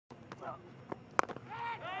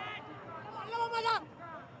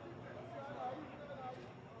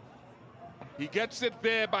He gets it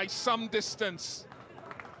there by some distance.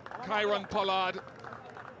 Kieron Pollard.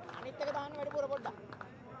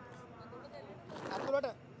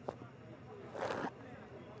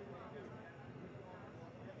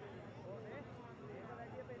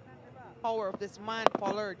 Power of this man,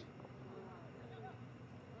 Pollard.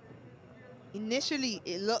 Initially,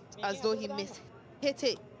 it looked as though he hit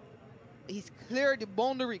it. He's cleared the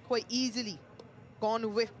boundary quite easily,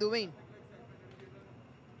 gone with the wind.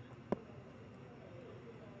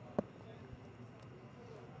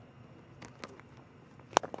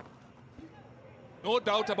 No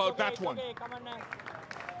doubt about that one.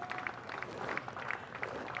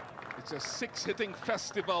 It's a six-hitting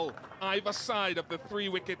festival either side of the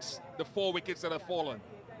 4 wickets that have fallen.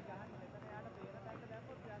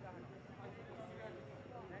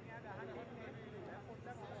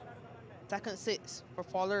 Second six for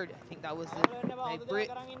Pollard. I think that was the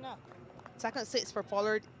break. Second six for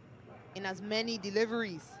Pollard in as many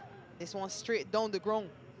deliveries. This one straight down the ground.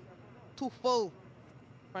 Too full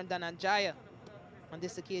from Dhananjaya on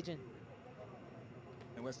this occasion.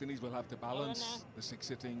 And West Indies will have to balance the six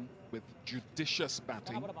hitting with judicious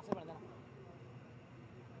batting.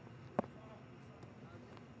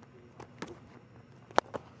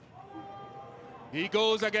 He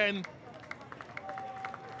goes again.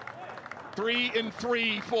 3 in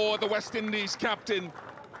 3 for the West Indies captain.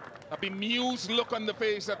 A bemused look on the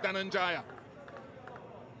face of Dhananjaya.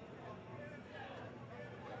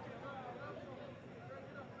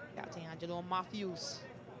 Captain Angelo Matthews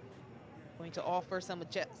going to offer some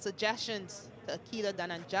suggestions to Akila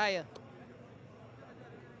Dhananjaya.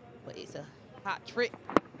 But it's a hat trick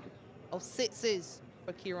of sixes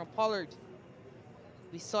for Kieron Pollard.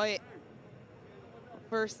 We saw it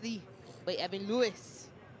firstly by Evan Lewis,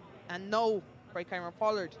 and now by Kieron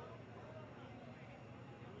Pollard.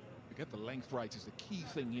 To get the length right is the key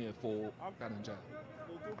thing here for Dhananjaya.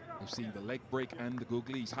 We've seen the leg break and the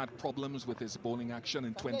googly. He's had problems with his bowling action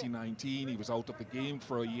in 2019. He was out of the game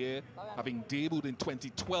for a year, having debuted in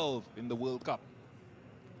 2012 in the World Cup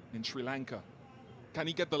in Sri Lanka. Can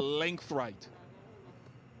he get the length right?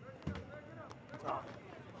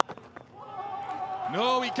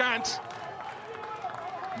 No, he can't.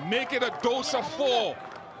 Make it a dose of 4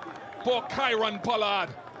 for Kieron Pollard.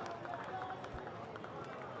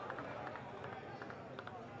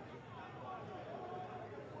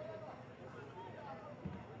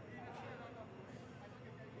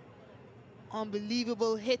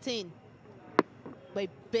 Unbelievable hitting by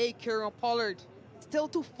big Kieron Pollard. Still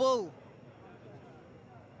too full.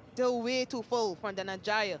 Still way too full from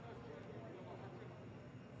Dhananjaya.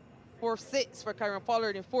 4-6 for Kieron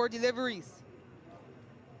Pollard in 4 deliveries.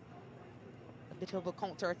 A bit of a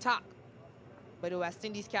counter-attack by the West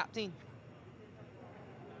Indies captain.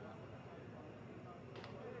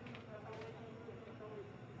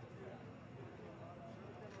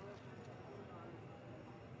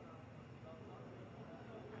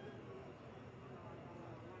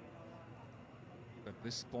 At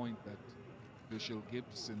this point, that Herschel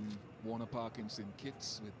Gibbs and Warner Parkins in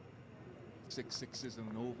kits with 6 sixes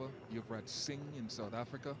and an over. Yuvraj Singh in South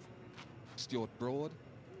Africa. Stuart Broad.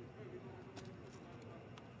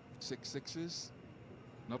 6 sixes.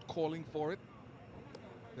 Not calling for it.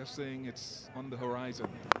 They're saying it's on the horizon.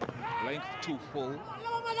 Length too full.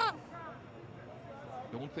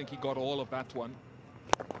 Don't think he got all of that one.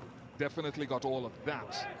 Definitely got all of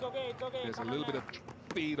that. There's a little bit of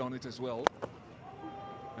fade on it as well.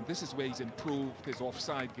 And this is where he's improved his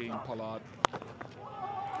offside game, Pollard.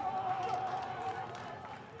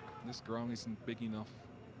 This ground isn't big enough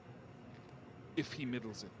if he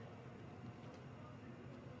middles it.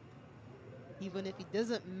 Even if he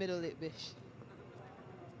doesn't middle it, Bish.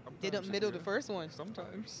 Didn't middle the first one.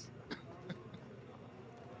 Sometimes.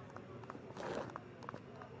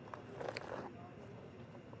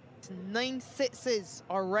 It's 9 sixes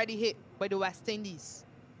already hit by the West Indies.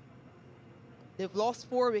 They've lost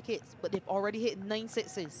 4 wickets, but they've already hit 9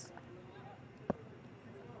 sixes.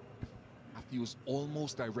 Matthews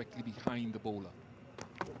almost directly behind the bowler.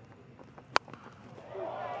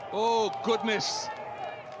 Oh, goodness.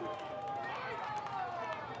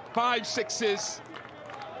 5 sixes.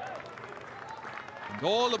 And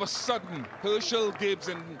all of a sudden, Herschel Gibbs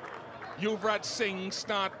and Yuvraj Singh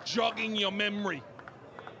start jogging your memory.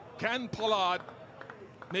 Can Pollard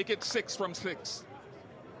make it 6 from 6?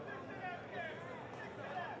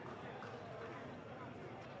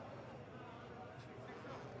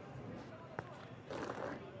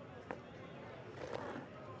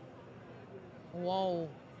 Whoa.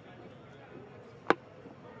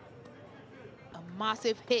 A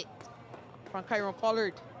massive hit from Kieron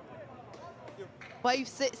Pollard. 5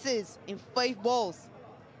 sixes in 5 balls.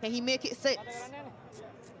 Can he make it 6?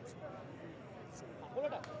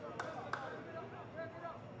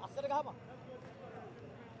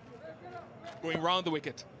 Going round the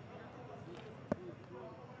wicket.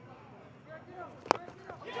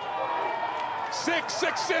 Six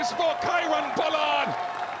sixes for Kyron Pollard.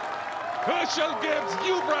 Herschel Gibbs,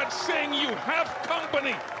 yuvraj Singh, you have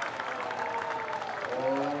company.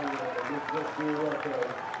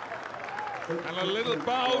 And a little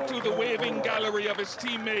bow to the waving gallery of his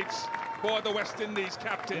teammates for the West Indies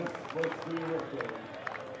captain.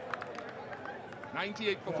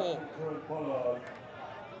 98 for 4.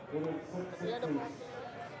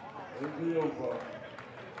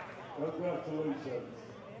 Congratulations.